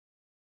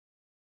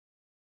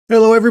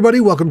Hello, everybody.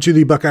 Welcome to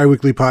the Buckeye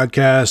Weekly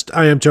Podcast.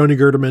 I am Tony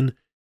Gerdeman,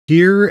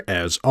 here,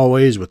 as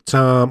always, with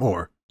Tom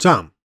Orr.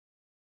 Tom,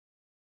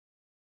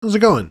 how's it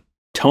going?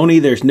 Tony,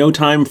 there's no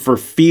time for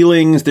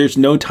feelings. There's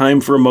no time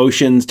for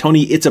emotions.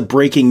 Tony, it's a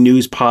breaking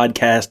news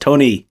podcast.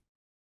 Tony,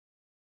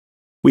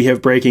 we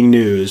have breaking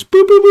news.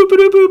 Boop, boop, boop,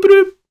 boop, boop,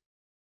 boop.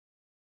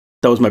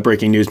 That was my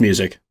breaking news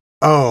music.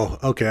 Oh,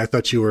 okay. I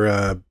thought you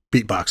were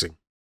beatboxing.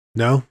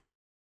 No?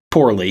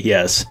 Poorly,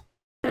 yes.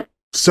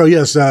 So,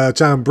 yes,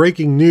 Tom,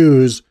 breaking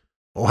news.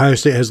 Ohio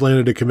State has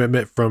landed a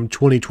commitment from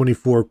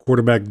 2024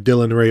 quarterback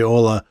Dylan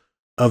Raiola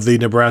of the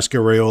Nebraska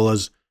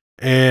Raiolas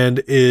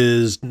and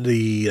is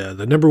the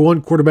number one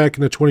quarterback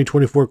in the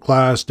 2024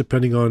 class,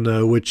 depending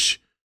on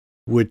which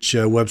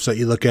website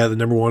you look at. The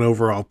number one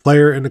overall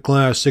player in the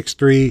class,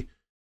 6'3",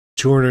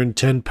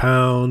 210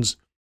 pounds,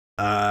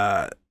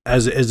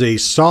 as a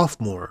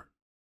sophomore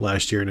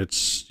last year, and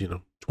it's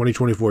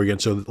 2024 again.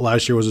 So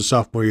last year was a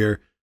sophomore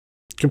year.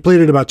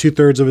 Completed about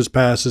 2/3 of his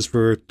passes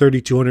for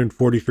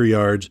 3,243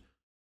 yards.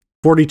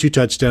 42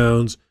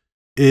 touchdowns,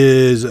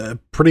 is a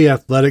pretty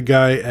athletic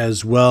guy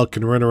as well,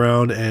 can run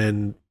around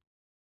and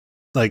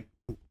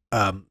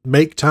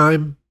make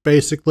time,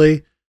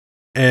 basically,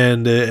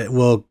 and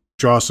we'll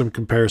draw some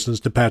comparisons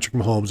to Patrick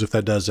Mahomes if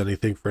that does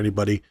anything for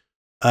anybody.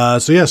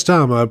 So yes,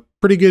 Tom,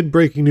 pretty good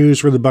breaking news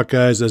for the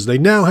Buckeyes as they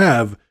now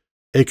have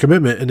a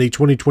commitment in the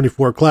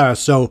 2024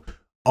 class. So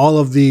all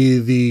of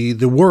the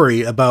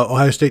worry about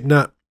Ohio State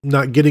not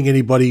getting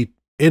anybody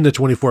in the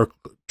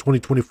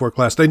 2024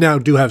 class, they now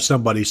do have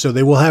somebody, so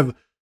they will have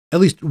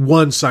at least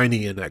one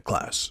signing in that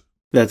class.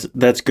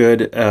 That's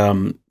good.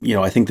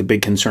 I think the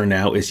big concern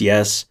now is,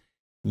 yes,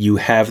 you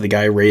have the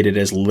guy rated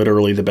as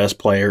literally the best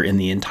player in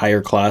the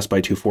entire class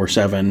by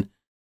 247.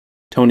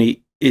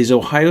 Tony, is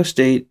Ohio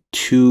State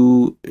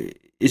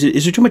is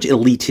there too much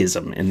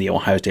elitism in the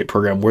Ohio State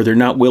program where they're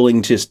not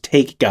willing to just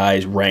take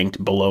guys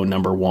ranked below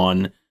number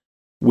one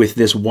with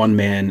this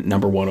one-man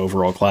number one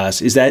overall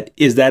class? Is that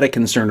a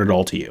concern at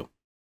all to you?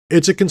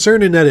 It's a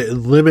concern in that it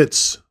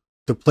limits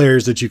the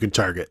players that you can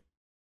target.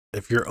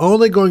 If you're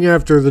only going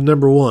after the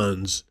number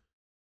ones,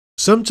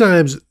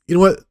 sometimes, you know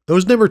what,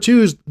 those number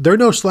twos, they're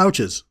no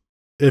slouches.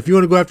 If you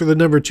want to go after the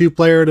number two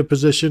player in a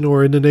position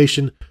or in the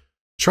nation,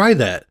 try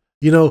that.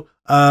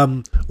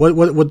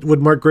 What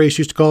Mark Grace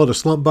used to call it, a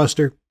slump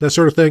buster, that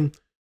sort of thing.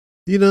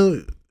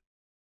 The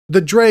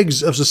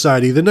dregs of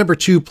society, the number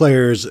two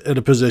players in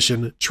a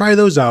position, try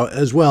those out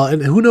as well.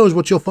 And who knows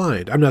what you'll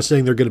find. I'm not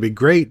saying they're going to be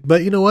great,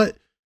 but you know what?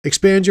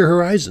 Expand your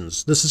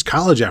horizons. This is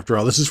college after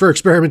all. This is for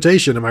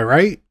experimentation. Am I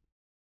right?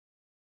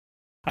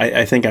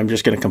 I think I'm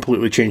just going to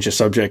completely change the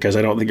subject because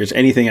I don't think there's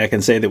anything I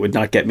can say that would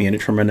not get me in a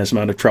tremendous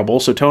amount of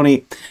trouble. So,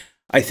 Tony,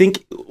 I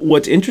think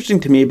what's interesting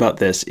to me about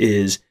this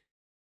is,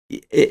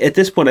 at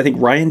this point, I think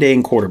Ryan Day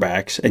in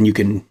quarterbacks, and you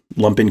can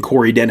lump in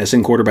Corey Dennis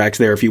in quarterbacks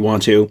there if you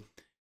want to,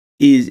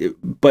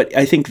 but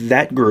I think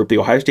that group, the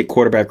Ohio State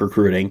quarterback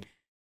recruiting,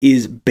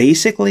 is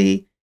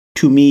basically,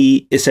 to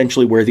me,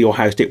 essentially where the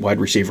Ohio State wide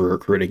receiver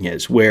recruiting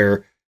is,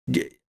 where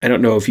I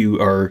don't know if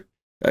you ever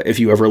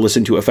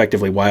listened to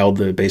Effectively Wild,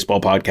 the baseball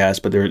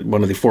podcast, but they're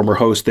one of the former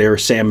hosts there,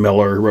 Sam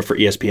Miller, who wrote for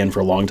ESPN for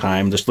a long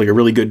time, just like a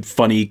really good,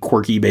 funny,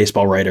 quirky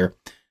baseball writer,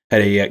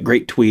 had a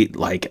great tweet,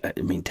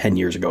 10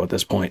 years ago at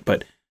this point,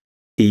 but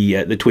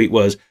the tweet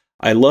was,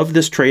 "I love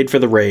this trade for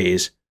the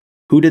Rays.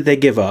 Who did they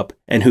give up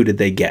and who did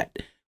they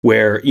get?"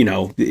 Where,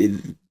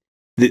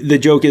 the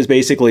joke is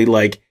basically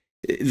like,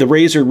 the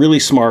Rays are really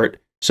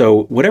smart,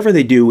 so whatever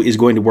they do is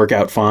going to work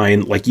out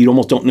fine. Like, you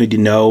almost don't need to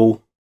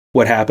know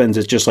what happens.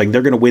 It's just like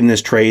they're going to win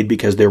this trade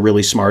because they're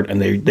really smart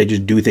and they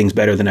just do things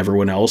better than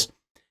everyone else.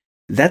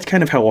 That's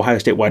kind of how Ohio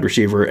State wide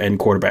receiver and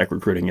quarterback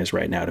recruiting is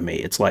right now to me.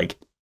 It's like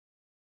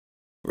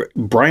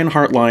Brian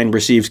Hartline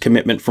receives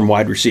commitment from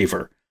wide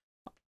receiver.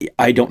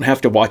 I don't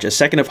have to watch a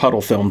second of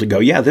Huddle film to go,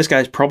 yeah, this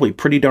guy's probably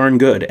pretty darn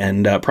good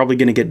and probably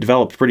going to get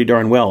developed pretty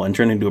darn well and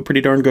turn into a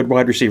pretty darn good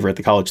wide receiver at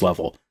the college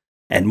level.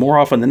 And more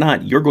often than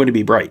not, you're going to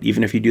be bright,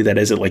 even if you do that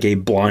as a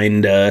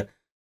blind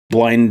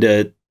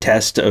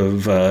test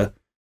of, a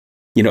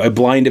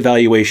blind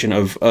evaluation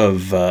of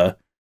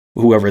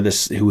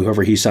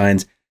whoever he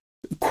signs.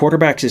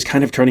 Quarterbacks is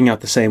kind of turning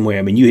out the same way.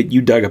 I mean,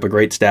 you dug up a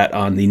great stat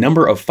on the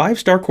number of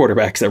 5-star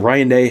quarterbacks that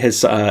Ryan Day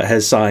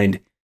has signed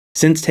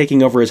since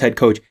taking over as head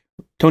coach.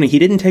 Tony, he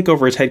didn't take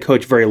over as head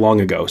coach very long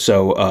ago.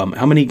 So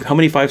how many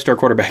 5-star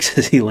quarterbacks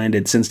has he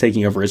landed since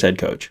taking over as head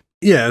coach?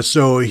 Yeah,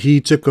 so he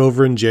took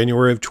over in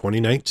January of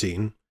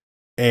 2019.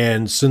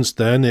 And since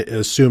then,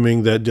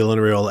 assuming that Dylan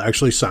Raiola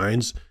actually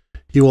signs,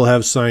 he will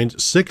have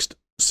signed six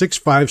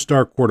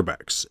 5-star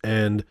quarterbacks.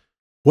 And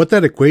what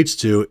that equates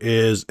to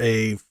is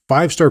a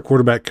 5-star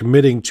quarterback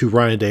committing to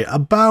Ryan Day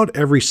about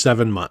every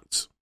 7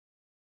 months.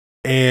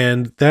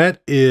 And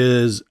that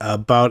is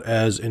about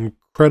as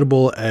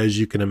incredible as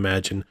you can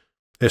imagine.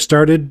 It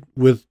started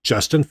with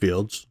Justin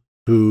Fields,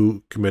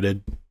 who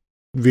committed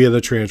via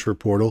the transfer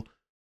portal.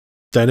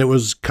 Then it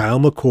was Kyle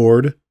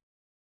McCord,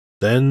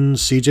 then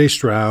CJ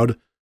Stroud,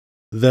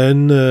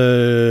 then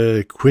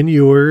Quinn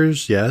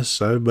Ewers, yes,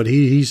 but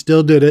he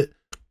still did it.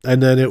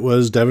 and then it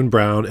was Devin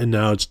Brown, and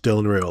now it's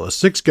Dylan Raiola.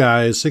 6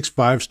 guys, 6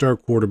 5-star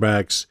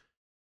quarterbacks,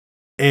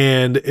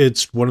 and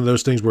it's one of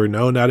those things where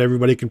no, not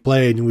everybody can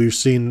play, and we've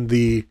seen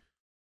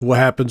what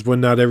happens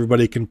when not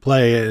everybody can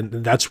play,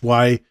 and that's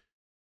why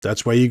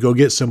you go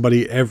get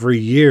somebody every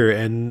year.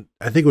 And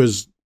I think it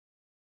was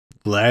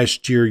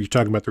last year, you're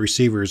talking about the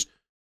receivers.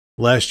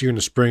 Last year in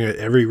the spring,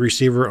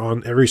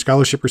 every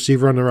scholarship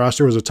receiver on the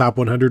roster was a top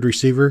 100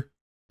 receiver.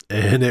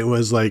 And it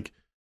was like,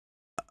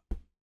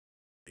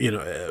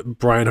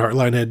 Brian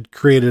Hartline had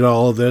created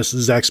all of this.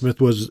 Zach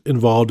Smith was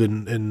involved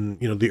in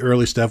the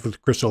early stuff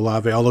with Chris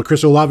Olave. Although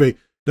Chris Olave,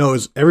 no, it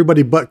was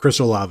everybody but Chris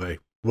Olave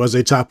was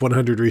a top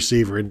 100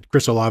 receiver. And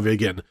Chris Olave,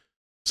 again,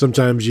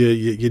 sometimes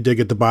you dig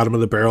at the bottom of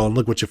the barrel and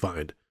look what you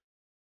find.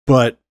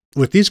 But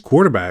with these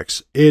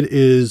quarterbacks, it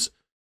is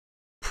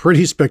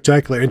pretty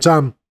spectacular. And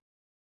Tom,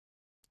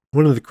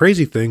 one of the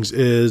crazy things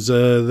is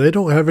they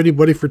don't have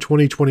anybody for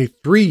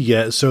 2023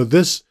 yet. So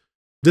this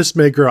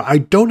may grow. I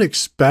don't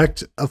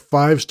expect a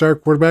 5-star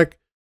quarterback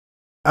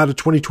out of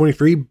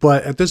 2023,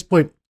 but at this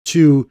point,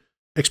 to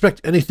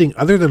expect anything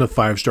other than a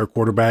 5-star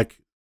quarterback,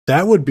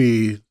 that would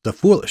be the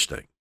foolish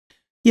thing.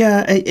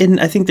 Yeah, and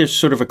I think there's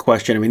sort of a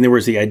question. I mean, there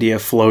was the idea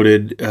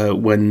floated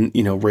when,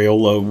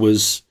 Raiola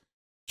was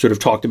sort of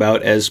talked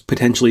about as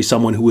potentially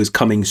someone who was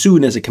coming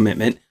soon as a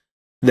commitment,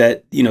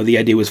 that, the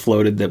idea was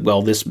floated that,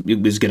 well,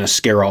 it was going to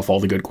scare off all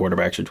the good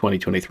quarterbacks in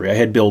 2023. I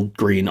had Bill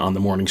Green on the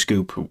Morning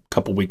Scoop a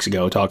couple weeks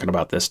ago talking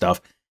about this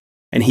stuff,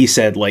 and he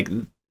said, like,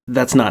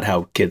 that's not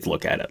how kids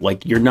look at it.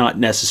 Like, you're not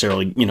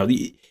necessarily,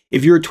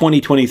 if you're a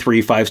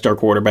 2023 5-star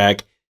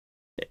quarterback,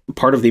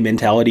 part of the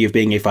mentality of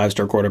being a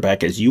 5-star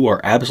quarterback is you are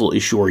absolutely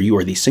sure you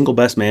are the single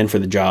best man for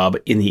the job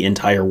in the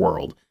entire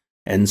world.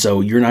 And so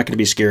you're not going to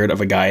be scared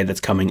of a guy that's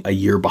coming a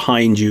year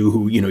behind you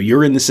who,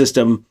 you're in the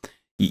system.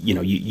 You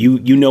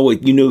know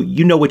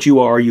what you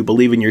are. You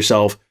believe in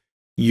yourself.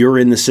 You're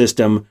in the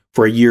system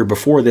for a year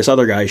before this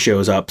other guy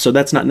shows up. So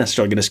that's not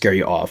necessarily going to scare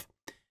you off.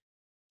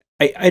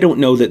 I don't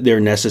know that they're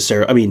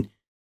necessary. I mean,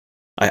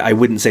 I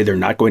wouldn't say they're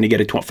not going to get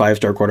a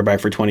 5-star quarterback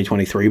for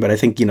 2023, but I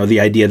think, the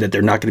idea that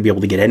they're not going to be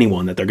able to get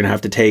anyone, that they're going to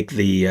have to take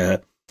the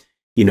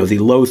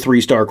low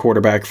 3-star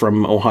quarterback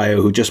from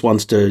Ohio who just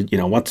wants a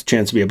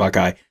chance to be a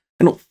Buckeye.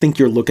 I don't think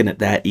you're looking at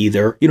that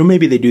either.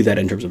 Maybe they do that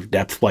in terms of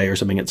depth play or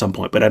something at some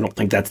point, but I don't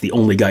think that's the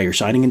only guy you're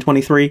signing in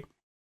 23,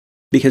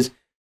 because,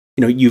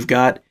 you've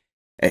got,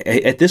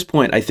 at this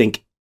point, I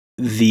think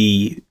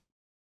the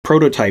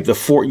prototype, the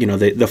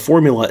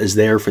formula is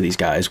there for these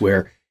guys,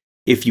 where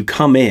if you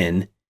come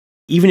in,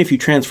 even if you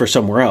transfer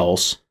somewhere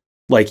else,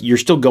 like, you're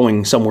still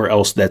going somewhere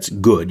else that's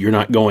good. You're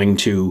not going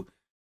to,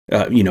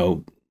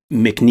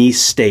 McNeese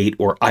State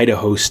or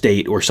Idaho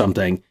State or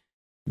something.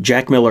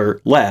 Jack Miller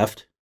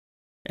left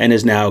and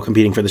is now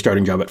competing for the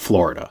starting job at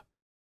Florida.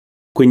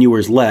 Quinn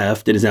Ewers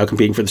left and is now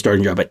competing for the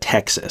starting job at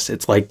Texas.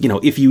 It's like,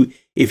 if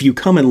you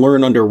come and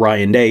learn under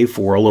Ryan Day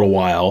for a little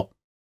while,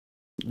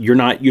 you're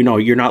not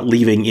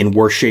leaving in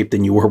worse shape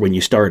than you were when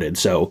you started.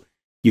 So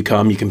you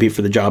come, you compete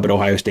for the job at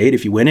Ohio State.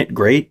 If you win it,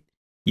 great.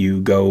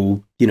 You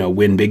go,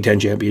 win Big Ten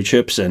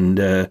championships and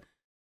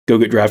go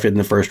get drafted in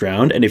the first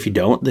round. And if you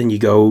don't, then you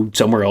go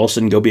somewhere else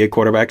and go be a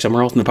quarterback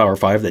somewhere else in the Power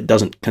 5 that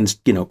doesn't,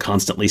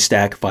 constantly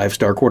stack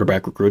 5-star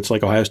quarterback recruits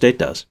like Ohio State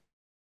does.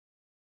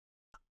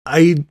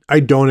 I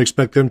don't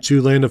expect them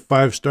to land a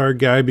 5-star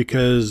guy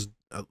because,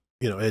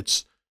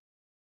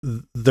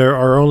 there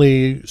are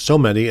only so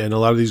many, and a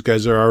lot of these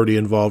guys are already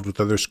involved with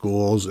other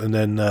schools. And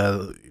then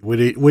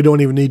we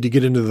don't even need to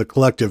get into the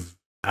collective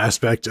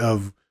aspect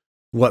of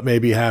what may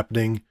be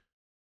happening.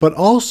 But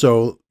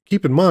also,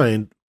 keep in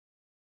mind,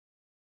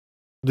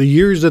 the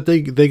years that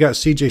they got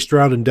CJ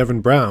Stroud and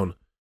Devin Brown,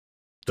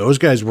 those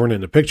guys weren't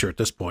in the picture at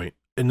this point.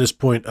 In this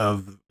point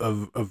of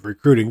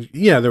recruiting,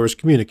 yeah, there was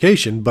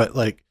communication, but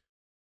like,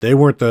 they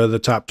weren't the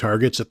top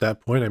targets at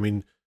that point. I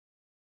mean,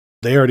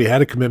 they already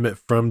had a commitment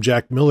from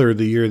Jack Miller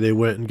the year they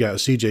went and got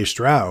CJ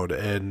Stroud,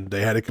 and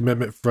they had a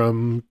commitment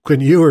from Quinn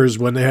Ewers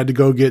when they had to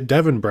go get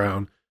Devin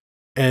Brown.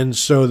 And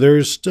so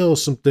there's still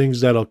some things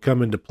that'll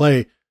come into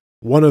play.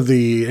 One of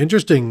the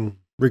interesting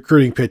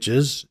recruiting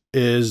pitches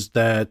is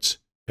that,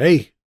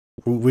 hey,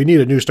 we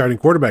need a new starting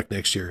quarterback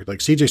next year. Like,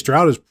 CJ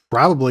Stroud is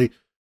probably,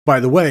 by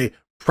the way,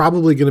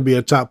 going to be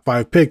a top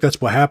 5 pick.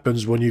 That's what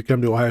happens when you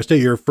come to Ohio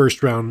State. You're a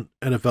first-round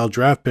NFL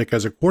draft pick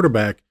as a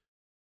quarterback.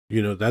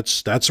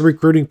 That's a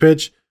recruiting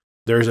pitch.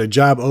 There's a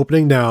job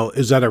opening. Now,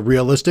 is that a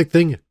realistic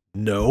thing?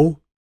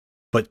 No.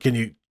 But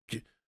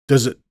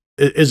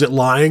is it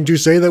lying to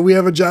say that we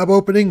have a job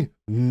opening?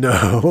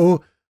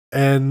 No.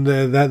 And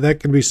that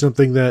can be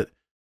something that,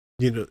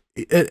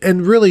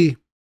 and really,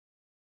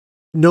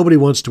 nobody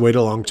wants to wait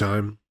a long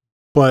time.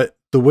 But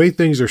the way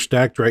things are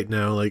stacked right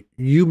now, like,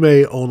 you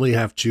may only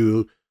have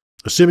to,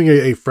 assuming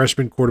a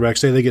freshman quarterback,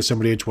 say they get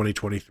somebody in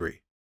 2023.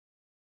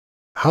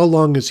 How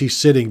long is he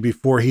sitting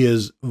before he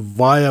is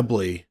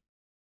viably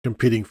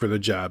competing for the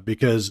job?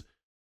 Because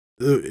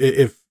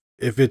if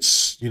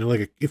it's,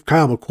 if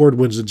Kyle McCord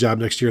wins the job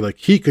next year, like,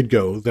 he could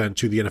go then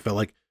to the NFL.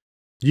 Like,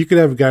 you could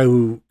have a guy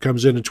who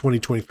comes in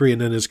 2023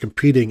 and then is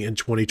competing in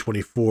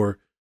 2024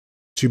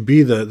 to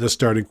be the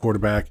starting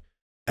quarterback.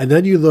 And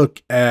then you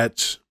look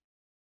at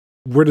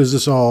where does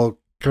this all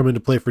come into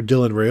play for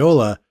Dylan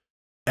Raiola?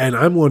 And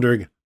I'm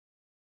wondering,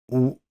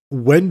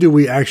 when do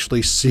we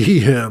actually see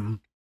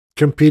him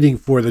competing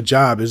for the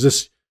job?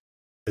 Is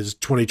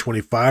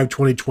 2025,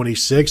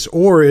 2026,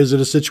 or is it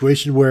a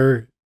situation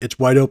where it's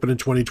wide open in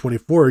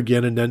 2024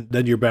 again, and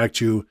then you're back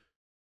to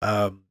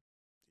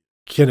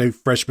can a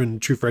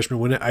true freshman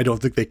win it? I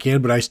don't think they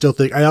can, but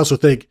I also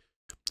think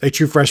a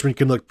true freshman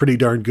can look pretty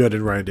darn good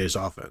in Ryan Day's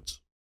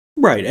offense.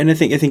 Right, and I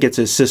think it's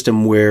a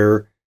system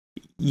where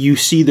you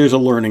see there's a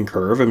learning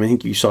curve. I mean, I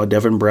think you saw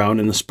Devin Brown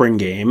in the spring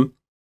game.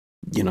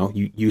 You know,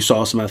 you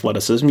saw some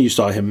athleticism, you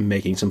saw him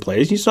making some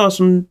plays, you saw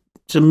some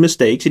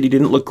mistakes, and he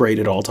didn't look great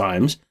at all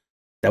times.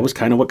 That was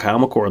kind of what Kyle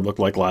McCord looked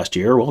like last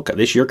year. Well,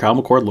 this year Kyle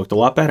McCord looked a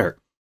lot better.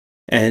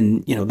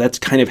 And, you know, that's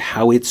kind of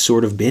how it's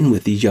sort of been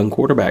with these young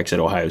quarterbacks at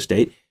Ohio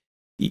State.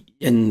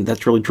 And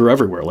that's really true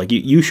everywhere. Like,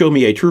 you show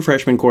me a true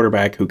freshman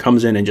quarterback who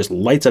comes in and just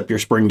lights up your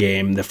spring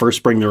game, the first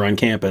spring they're on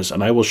campus,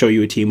 and I will show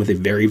you a team with a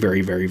very,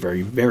 very, very,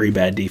 very, very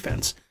bad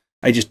defense.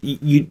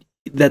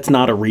 That's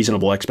not a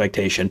reasonable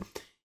expectation.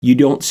 You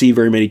don't see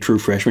very many true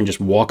freshmen just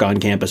walk on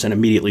campus and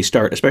immediately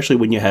start, especially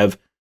when you have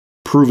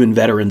proven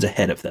veterans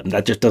ahead of them.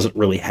 That just doesn't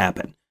really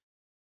happen.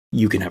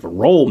 You can have a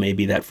role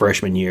maybe that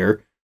freshman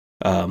year.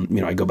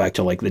 I go back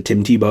to like the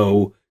Tim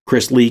Tebow,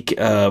 Chris Leak,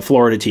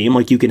 Florida team.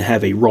 Like, you can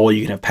have a role,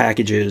 you can have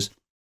packages,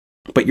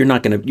 but you're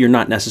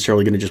not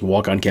necessarily going to just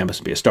walk on campus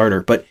and be a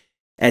starter. But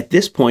at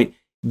this point,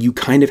 you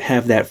kind of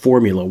have that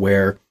formula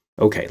where,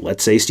 okay,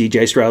 let's say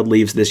CJ Stroud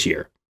leaves this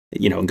year,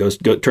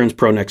 and turns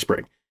pro next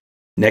spring.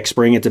 Next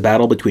spring, it's a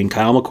battle between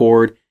Kyle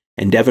McCord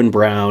and Devin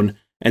Brown,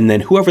 and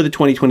then whoever the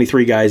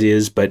 2023 guys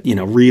is, but,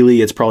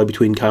 really it's probably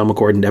between Kyle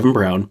McCord and Devin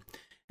Brown.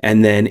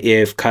 And then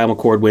if Kyle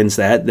McCord wins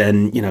that,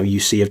 then, you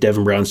see if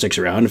Devin Brown sticks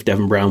around. If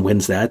Devin Brown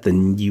wins that,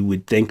 then you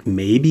would think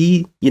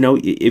maybe,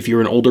 if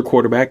you're an older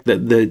quarterback,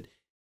 that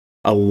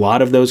a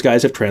lot of those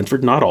guys have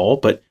transferred, not all,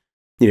 but,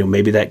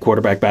 maybe that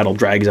quarterback battle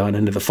drags on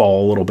into the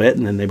fall a little bit,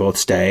 and then they both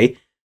stay.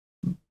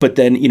 But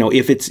then,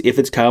 if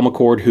it's Kyle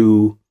McCord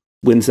who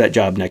wins that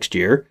job next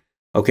year,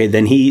 okay,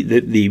 then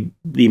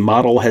the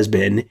model has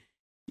been,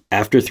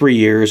 after 3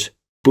 years,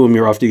 boom,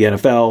 you're off to the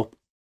NFL.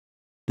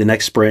 The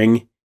next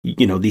spring,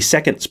 the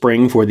second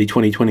spring for the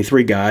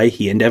 2023 guy,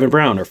 he and Devin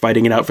Brown are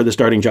fighting it out for the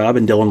starting job,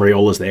 and Dylan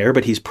Raiola's there,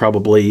 but he's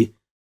probably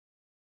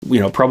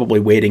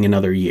waiting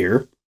another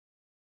year.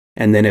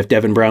 And then if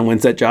Devin Brown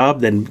wins that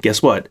job, then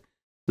guess what?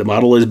 The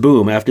model is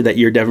boom. After that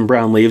year, Devin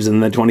Brown leaves,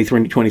 and the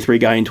 2023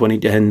 guy and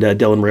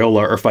Dylan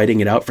Raiola are fighting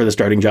it out for the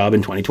starting job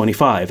in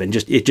 2025. And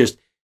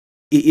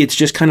it's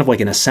just kind of like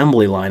an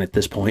assembly line at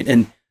this point.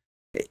 And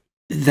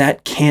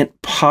that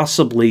can't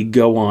possibly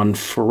go on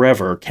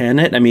forever, can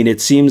it? I mean,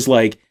 it seems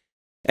like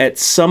at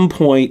some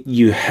point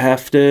you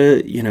have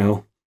to,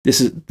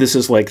 this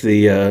is like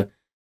the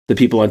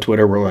people on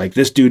Twitter were like,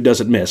 this dude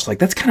doesn't miss. Like,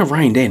 that's kind of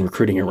Ryan Day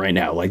recruiting it right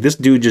now. Like, this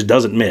dude just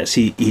doesn't miss.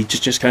 He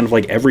just kind of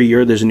like every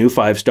year there's a new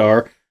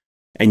 5-star,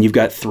 and you've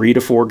got 3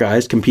 to 4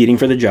 guys competing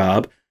for the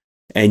job.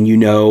 And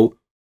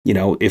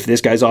if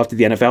this guy's off to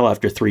the NFL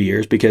after 3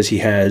 years because he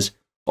has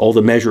all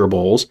the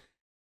measurables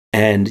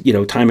and,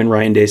 time in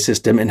Ryan Day's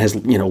system and has,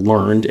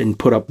 learned and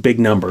put up big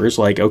numbers,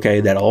 like,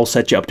 okay, that all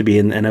sets you up to be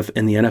in the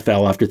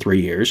NFL after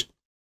 3 years.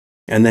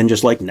 And then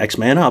just like next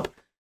man up.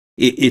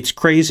 It's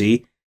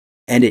crazy,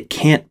 and it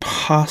can't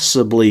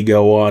possibly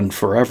go on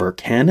forever,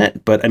 can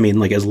it? But I mean,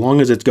 like, as long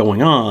as it's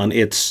going on,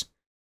 it's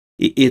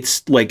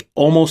like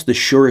almost the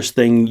surest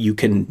thing you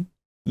can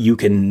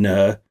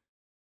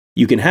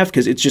have,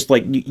 because it's just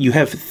like you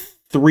have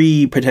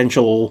 3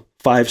 potential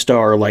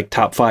 5-star, like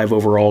top 5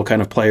 overall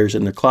kind of players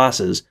in their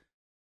classes.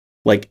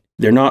 Like,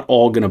 they're not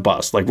all going to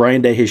bust. Like,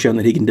 Ryan Day has shown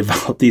that he can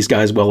develop these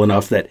guys well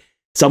enough that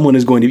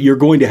you're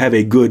going to have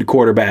a good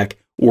quarterback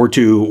or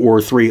 2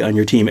 or 3 on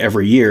your team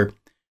every year,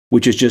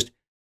 which is just,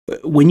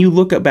 when you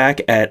look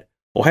back at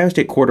Ohio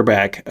State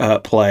quarterback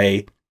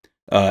play,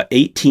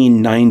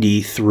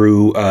 1890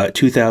 through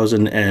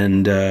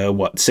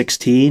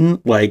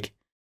 2016, like,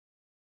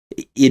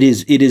 it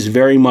is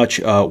very much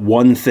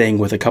one thing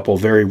with a couple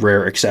very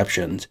rare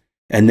exceptions.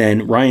 And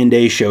then Ryan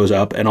Day shows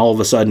up, and all of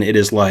a sudden it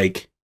is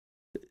like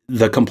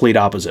the complete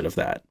opposite of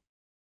that.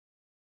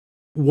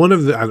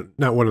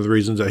 Not one of the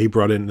reasons that he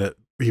brought in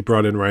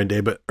Ryan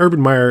Day, but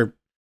Urban Meyer,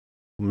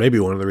 maybe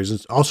one of the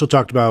reasons, also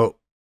talked about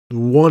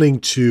wanting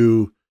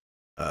to,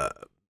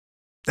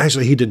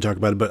 actually he didn't talk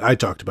about it, but I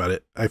talked about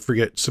it. I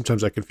forget,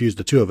 sometimes I confuse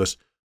the two of us,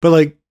 but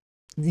like,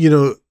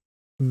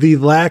 the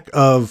lack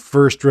of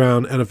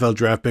first-round NFL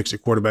draft picks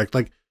at quarterback,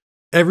 like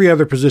every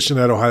other position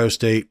at Ohio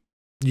State,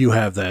 you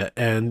have that.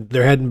 And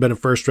there hadn't been a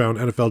first-round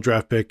NFL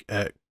draft pick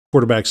at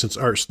quarterback since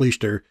Art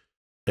Schlichter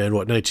in,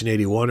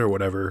 1981 or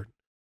whatever.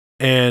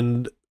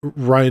 And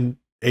Ryan,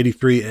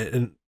 83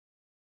 and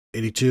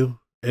 82.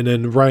 And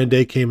then Ryan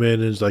Day came in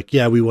and was like,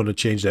 yeah, we want to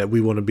change that.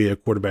 We want to be a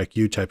quarterback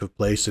U type of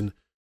place. And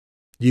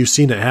you've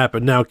seen it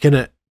happen. Now, can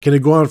it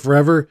go on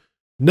forever?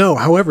 No.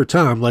 However,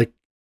 Tom, like,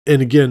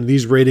 and again,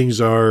 these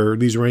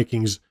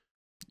rankings,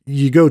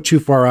 you go too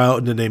far out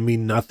and then they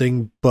mean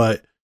nothing.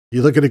 But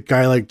You look at a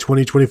guy like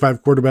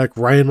 2025 quarterback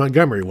Ryan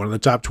Montgomery, one of the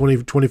top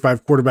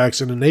 20-25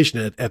 quarterbacks in the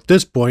nation. At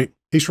this point,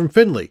 he's from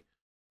Findlay,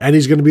 and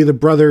he's going to be the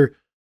brother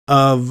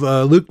of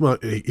Luke.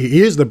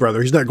 He is the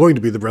brother. He's not going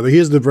to be the brother. He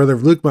is the brother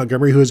of Luke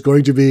Montgomery, who is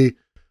going to be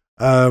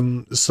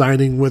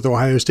signing with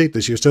Ohio State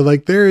this year. So,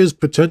 like, there is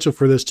potential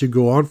for this to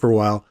go on for a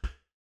while.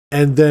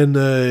 And then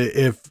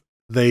if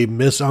they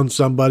miss on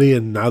somebody,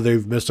 and now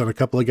they've missed on a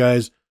couple of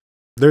guys,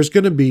 there's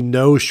going to be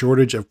no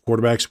shortage of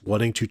quarterbacks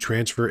wanting to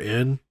transfer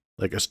in,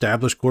 like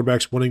established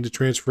quarterbacks wanting to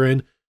transfer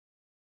in.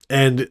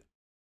 And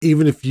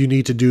even if you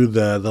need to do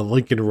the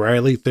Lincoln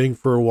Riley thing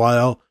for a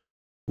while,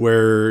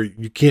 where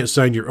you can't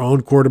sign your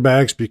own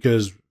quarterbacks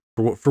because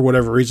for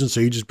whatever reason,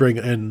 so you just bring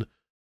in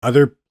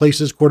other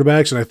places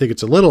quarterbacks. And I think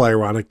it's a little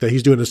ironic that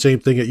he's doing the same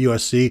thing at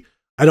USC.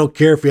 I don't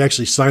care if he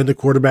actually signed the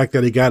quarterback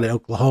that he got at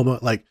Oklahoma.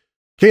 Like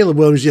Caleb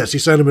Williams, yes, he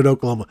signed him at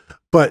Oklahoma,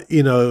 but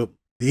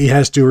he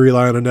has to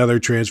rely on another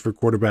transfer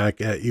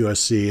quarterback at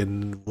USC,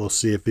 and we'll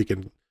see if he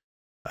can,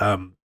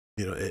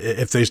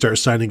 if they start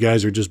signing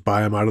guys or just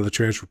buy them out of the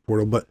transfer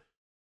portal, but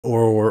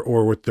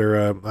or with their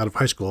out of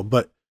high school.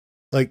 But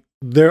like,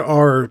 there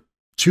are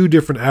two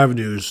different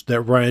avenues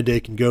that Ryan Day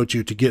can go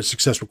to get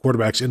successful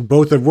quarterbacks, and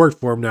both have worked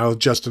for him now with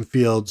Justin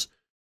Fields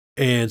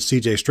and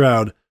CJ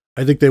Stroud.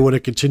 I think they want to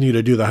continue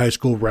to do the high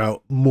school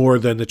route more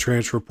than the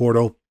transfer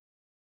portal,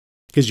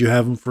 because you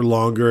have them for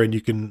longer, and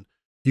you can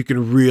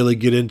really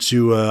get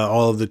into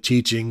all of the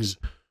teachings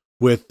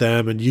with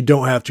them, and you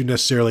don't have to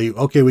necessarily,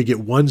 okay, we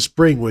get one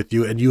spring with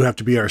you, and you have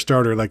to be our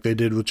starter like they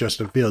did with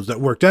Justin Fields. That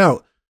worked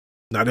out.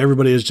 Not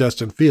everybody is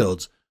Justin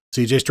Fields.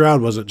 CJ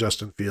Stroud wasn't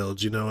Justin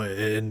Fields,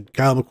 and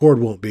Kyle McCord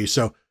won't be.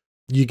 So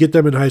you get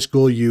them in high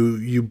school,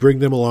 you bring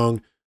them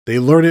along, they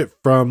learn it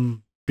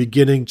from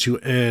beginning to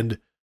end,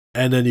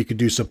 and then you can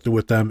do something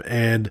with them.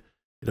 And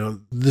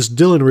this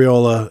Dylan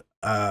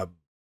Raiola,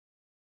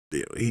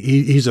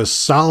 he's a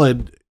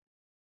solid.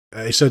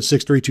 I said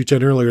 6'3",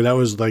 210 earlier. That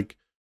was like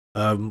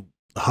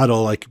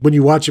huddle. Like, when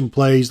you watch him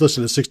play, he's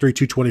listed at 6'3",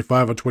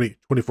 225 on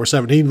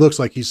 24/7. He looks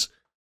like he's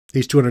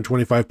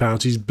 225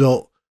 pounds. He's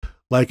built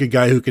like a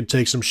guy who can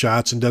take some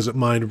shots and doesn't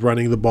mind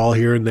running the ball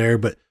here and there,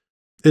 but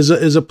is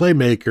a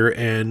playmaker,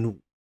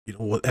 and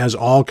has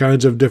all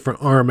kinds of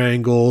different arm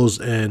angles,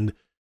 and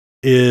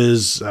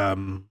is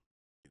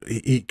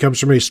he comes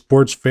from a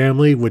sports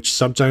family, which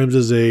sometimes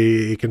is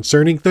a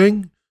concerning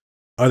thing.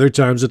 Other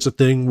times it's a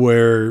thing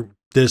where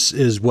this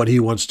is what he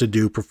wants to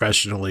do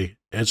professionally.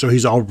 And so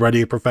he's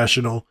already a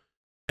professional.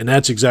 And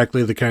that's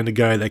exactly the kind of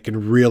guy that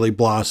can really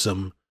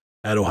blossom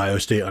at Ohio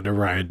State under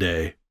Ryan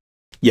Day.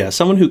 Yeah,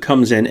 someone who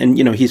comes in and,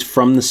 he's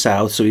from the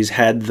South, so he's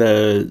had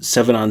the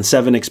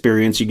 7-on-7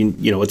 experience. You can,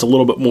 it's a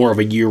little bit more of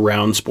a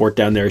year-round sport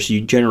down there. So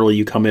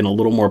you come in a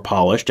little more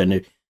polished.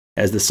 And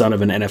as the son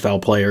of an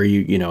NFL player,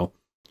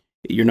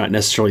 you're not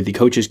necessarily the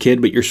coach's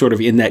kid, but you're sort of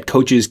in that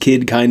coach's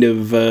kid kind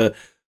of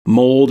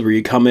mold, where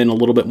you come in a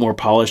little bit more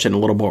polished and a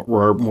little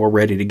more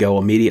ready to go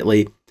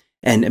immediately.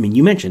 And I mean,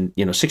 you mentioned,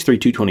 6'3",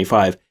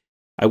 225.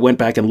 I went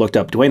back and looked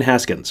up Dwayne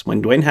Haskins.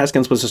 When Dwayne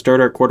Haskins was a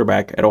starter at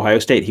quarterback at Ohio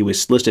State, he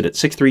was listed at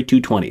 6'3",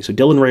 220. So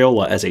Dylan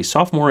Raiola, as a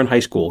sophomore in high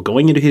school,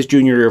 going into his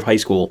junior year of high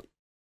school,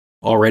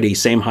 already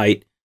same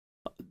height,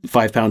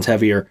 5 pounds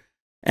heavier.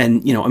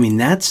 And,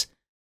 that's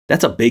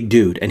a big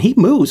dude. And he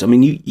moves. I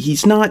mean,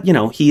 he's not,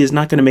 he is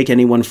not going to make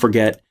anyone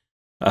forget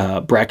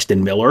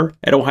Braxton Miller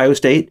at Ohio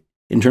State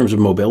in terms of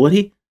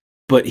mobility,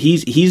 but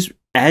he's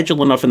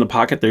agile enough in the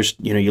pocket. There's,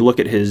 you look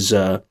at his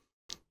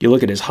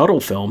huddle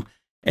film,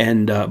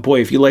 and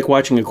boy, if you like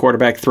watching a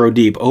quarterback throw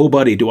deep, oh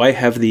buddy, do I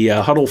have the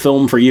huddle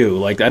film for you?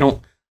 Like, I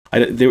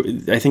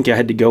think I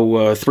had to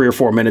go 3 or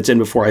 4 minutes in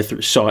before I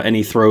saw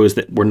any throws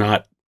that were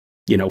not,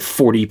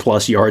 40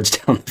 plus yards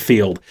down the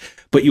field.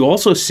 But you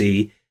also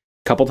see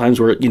a couple times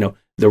where,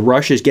 the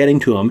rush is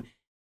getting to him.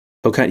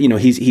 Okay,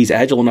 he's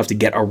agile enough to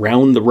get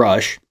around the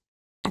rush,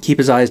 keep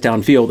his eyes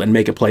downfield, and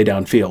make a play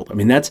downfield. I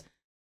mean, that's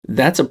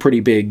a pretty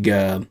big,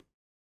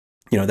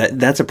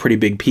 that's a pretty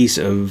big piece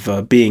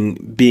of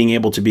being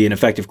able to be an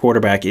effective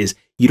quarterback. Is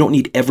you don't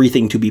need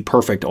everything to be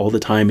perfect all the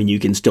time, and you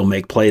can still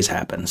make plays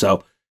happen.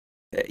 So,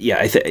 yeah,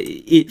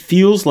 it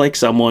feels like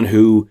someone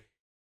who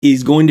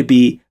is going to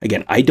be,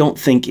 again, I don't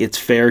think it's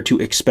fair to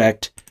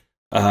expect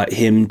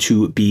him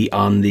to be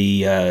on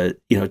the,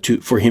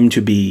 for him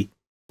to be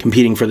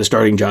competing for the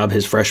starting job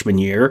his freshman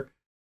year,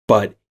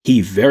 but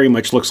he very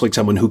much looks like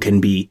someone who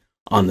can be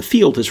on the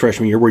field his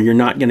freshman year, where you're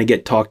not going to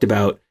get talked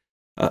about,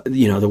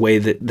 the way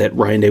that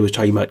Ryan Day was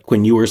talking about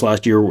Quinn Ewers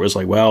last year, was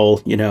like, well,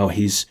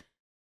 he's,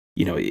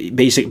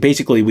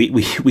 basically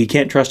we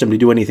can't trust him to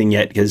do anything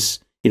yet because,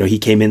 he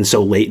came in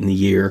so late in the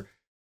year.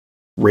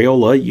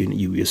 Raiola,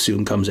 you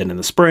assume, comes in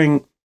the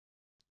spring,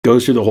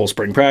 goes through the whole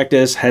spring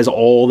practice, has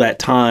all that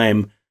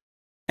time,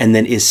 and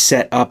then is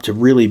set up to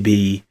really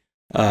be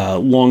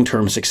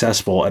long-term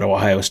successful at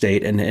Ohio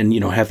State, and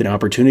have an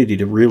opportunity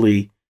to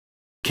really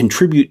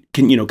contribute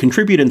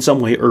in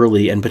some way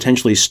early, and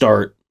potentially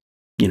start,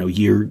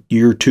 year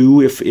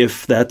 2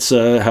 if that's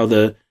how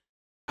the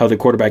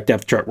quarterback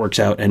depth chart works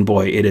out. And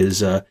boy, it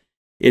is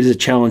it is a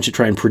challenge to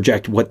try and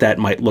project what that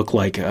might look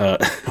like,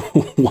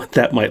 what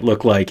that might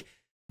look like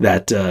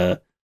that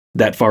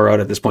far out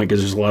at this point,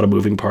 because there's a lot of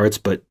moving parts.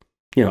 But,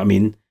 you know, I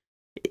mean,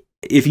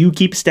 if you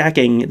keep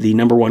stacking the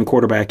number one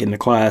quarterback in the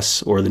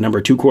class or the number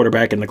two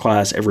quarterback in the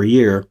class every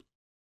year,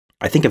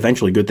 I think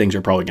eventually good things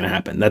are probably going to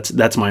happen.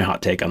 That's my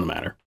hot take on the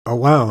matter. Oh,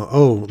 wow.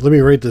 Oh, let me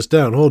write this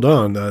down. Hold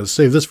on.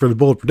 Save this for the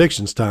bold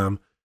predictions time.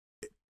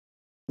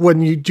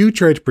 When you do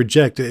try to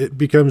project, it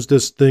becomes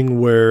this thing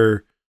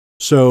where,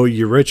 so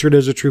you redshirt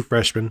as a true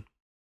freshman,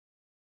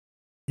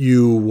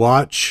 you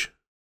watch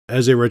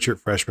as a redshirt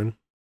freshman,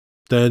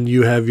 then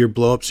you have your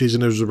blow-up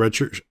season as a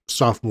redshirt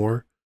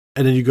sophomore,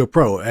 and then you go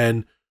pro.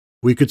 And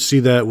we could see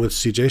that with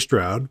C.J.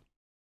 Stroud.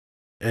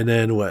 And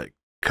then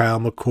Kyle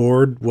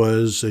McCord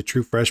was a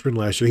true freshman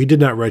last year. He did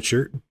not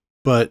redshirt,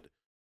 but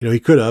you know, he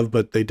could have,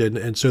 but they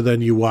didn't. And so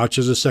then you watch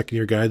as a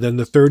second-year guy. Then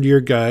the third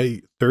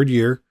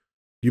year,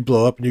 you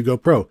blow up and you go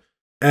pro.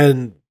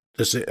 And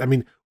this, I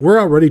mean, we're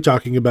already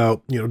talking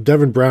about, you know,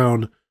 Devin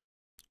Brown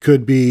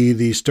could be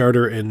the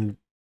starter in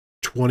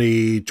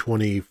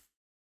 2024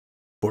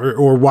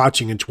 or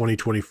watching in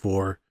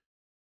 2024.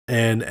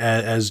 And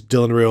as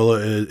Dylan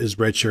Raiola is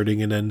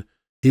redshirting, and then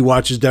he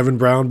watches Devin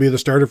Brown be the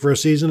starter for a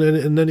season,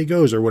 and then he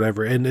goes or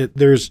whatever. And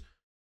there's,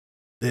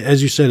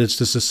 as you said, it's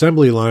this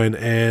assembly line,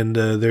 and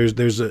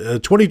there's a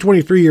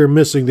 2023 year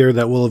missing there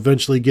that will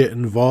eventually get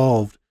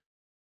involved,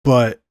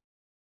 but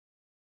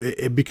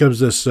it becomes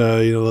this,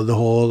 you know, the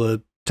whole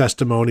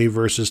testimony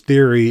versus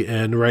theory.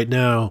 And right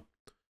now,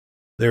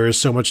 there is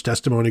so much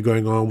testimony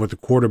going on with the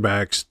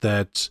quarterbacks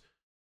that,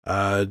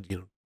 you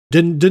know,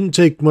 didn't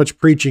take much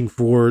preaching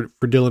for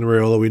Dylan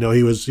Raiola. We know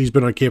he's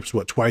been on campus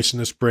twice in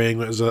the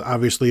spring. It was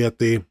obviously at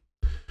the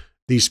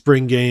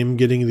spring game,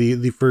 getting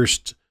the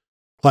first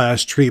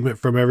class treatment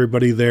from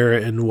everybody there.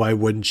 And why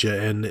wouldn't you?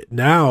 And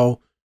now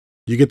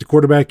you get the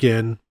quarterback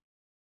in,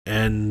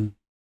 and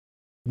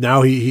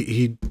now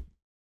he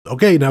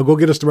okay, now go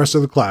get us the rest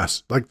of the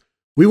class. Like,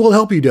 we will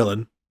help you,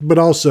 Dylan, but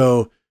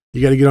also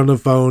you got to get on the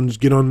phones,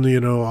 get on, you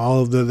know,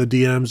 all of the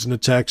DMs and the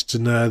texts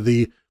and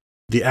the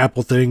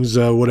Apple things,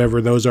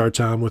 whatever those are,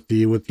 Tom, with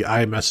the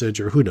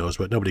iMessage or who knows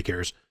what, nobody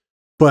cares.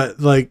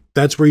 But like,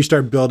 that's where you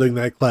start building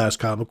that class.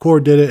 Kyle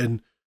McCord did it,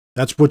 and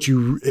that's what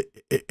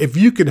if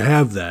you can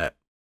have that,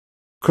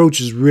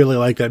 coaches really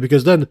like that,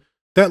 because then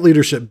that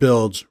leadership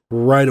builds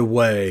right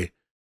away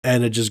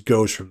and it just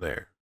goes from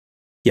there.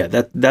 Yeah,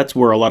 that's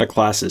where a lot of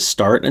classes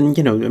start. And,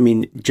 you know, I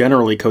mean,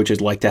 generally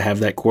coaches like to have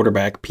that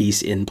quarterback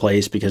piece in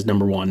place because,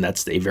 number one,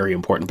 that's a very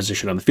important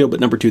position on the field.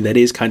 But number two, that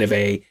is kind of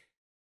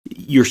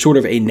you're sort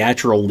of a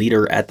natural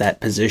leader at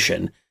that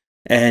position.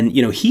 And,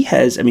 you know,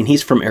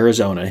 he's from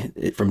Arizona,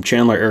 from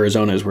Chandler,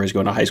 Arizona is where he's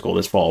going to high school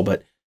this fall.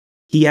 But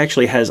he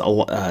actually has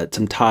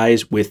some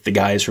ties with the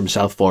guys from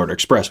South Florida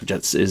Express, which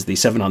is the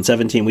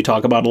 7-on-7 team we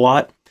talk about a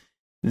lot.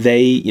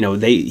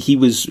 He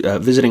was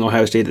visiting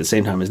Ohio State at the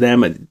same time as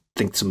them. I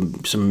think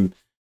some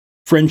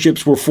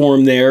friendships were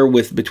formed there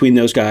between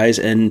those guys,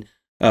 and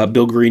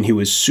Bill Green, who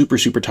was super,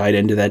 super tied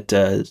into that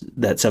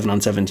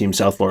 7-on-7 team,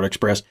 South Florida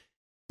Express,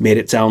 made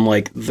it sound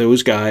like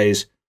those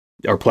guys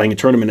are playing a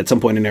tournament at some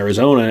point in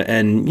Arizona,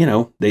 and you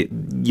know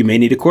you may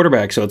need a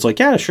quarterback. So it's like,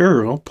 yeah,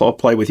 sure, I'll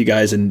play with you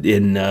guys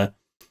when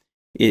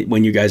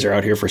you guys are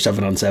out here for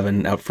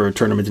 7-on-7 out for a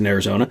tournament in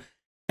Arizona,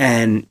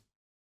 and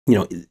you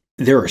know.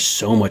 There are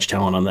so much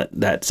talent on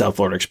that South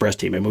Florida Express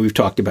team. I mean, we've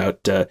talked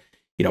about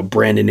you know,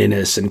 Brandon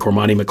Innes and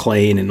Cormani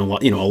McLean and a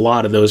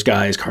lot of those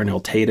guys.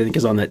 Carnell Tate, I think,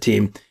 is on that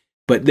team.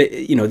 But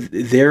you know,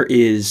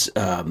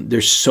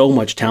 there's so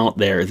much talent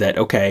there that,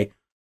 okay,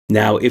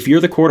 now if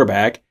you're the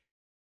quarterback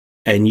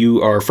and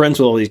you are friends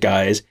with all these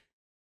guys,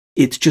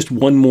 it's just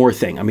one more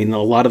thing. I mean,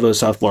 a lot of those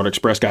South Florida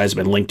Express guys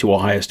have been linked to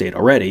Ohio State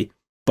already.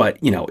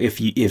 But you know, if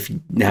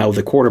now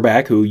the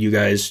quarterback who you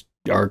guys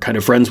are kind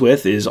of friends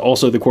with is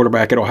also the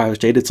quarterback at Ohio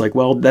State, it's like,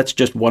 well, that's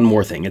just one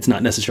more thing. It's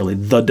not necessarily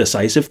the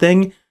decisive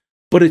thing,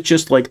 but it's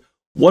just like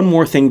one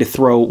more thing to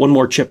throw, one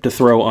more chip to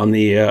throw on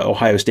the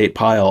Ohio State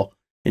pile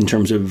in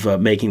terms of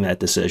making that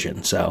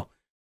decision. So,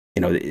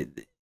 you know,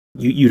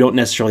 you don't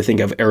necessarily think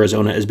of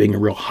Arizona as being a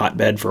real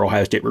hotbed for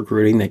Ohio State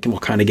recruiting. They will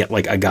kind of get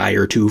like a guy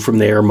or two from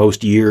there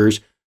most years,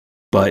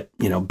 but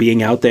you know,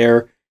 being out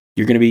there,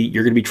 you're going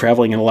to be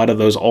traveling in a lot of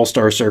those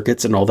all-star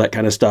circuits and all that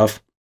kind of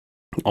stuff.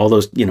 All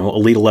those, you know,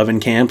 Elite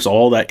 11 camps,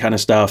 all that kind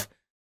of stuff.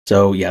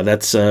 So yeah,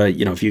 that's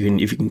you know, if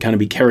you can kind of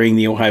be carrying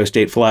the Ohio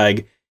State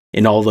flag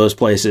in all those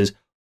places,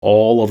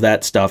 all of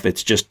that stuff,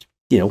 it's just,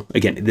 you know,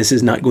 again, this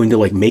is not going to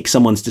like make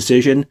someone's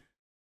decision,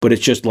 but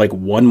it's just like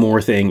one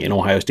more thing in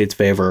Ohio State's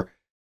favor.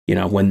 You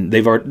know, when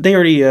they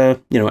already you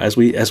know, as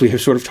we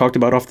have sort of talked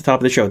about off the top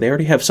of the show, they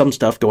already have some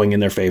stuff going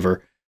in their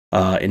favor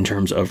in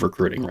terms of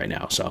recruiting right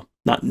now. So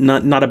not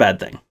a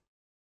bad thing.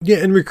 Yeah,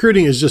 and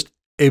recruiting is just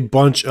a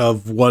bunch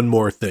of one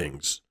more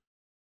things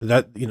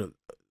that, you know,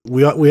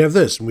 we have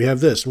this and we have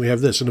this and we have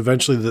this, and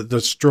eventually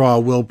the straw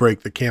will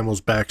break the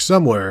camel's back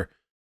somewhere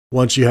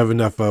once you have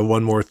enough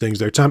one more things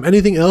there. Tom,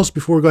 anything else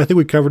before we go? I think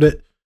we covered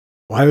it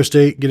Ohio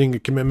State getting a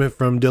commitment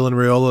from Dylan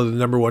Raiola, the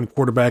number 1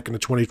 quarterback in the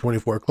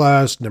 2024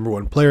 class, number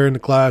 1 player in the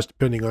class,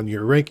 depending on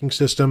your ranking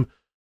system.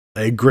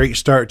 A great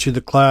start to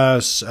the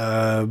class,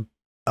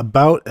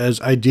 about as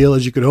ideal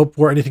as you could hope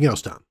for. Anything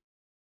else, Tom?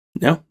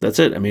 No, that's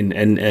it. I mean,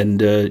 and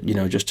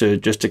just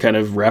to kind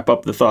of wrap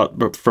up the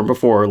thought from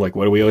before, like,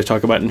 what do we always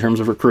talk about in terms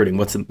of recruiting?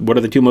 What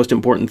are the 2 most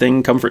important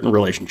things? Comfort and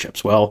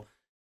relationships. Well,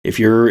 if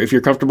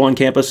you're comfortable on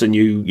campus and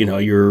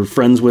you're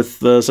friends with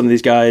some of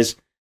these guys,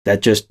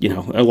 that just,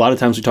 a lot of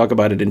times we talk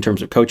about it in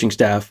terms of coaching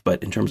staff,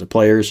 but in terms of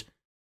players,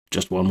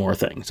 just one more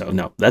thing. So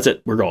no, that's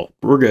it.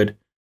 We're good.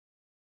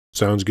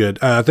 Sounds good.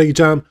 Thank you,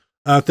 Tom.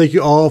 Thank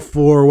you all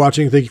for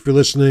watching. Thank you for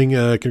listening.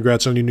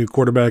 Congrats on your new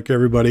quarterback,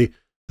 everybody.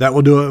 That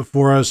will do it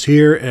for us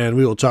here, and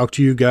we will talk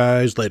to you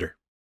guys later.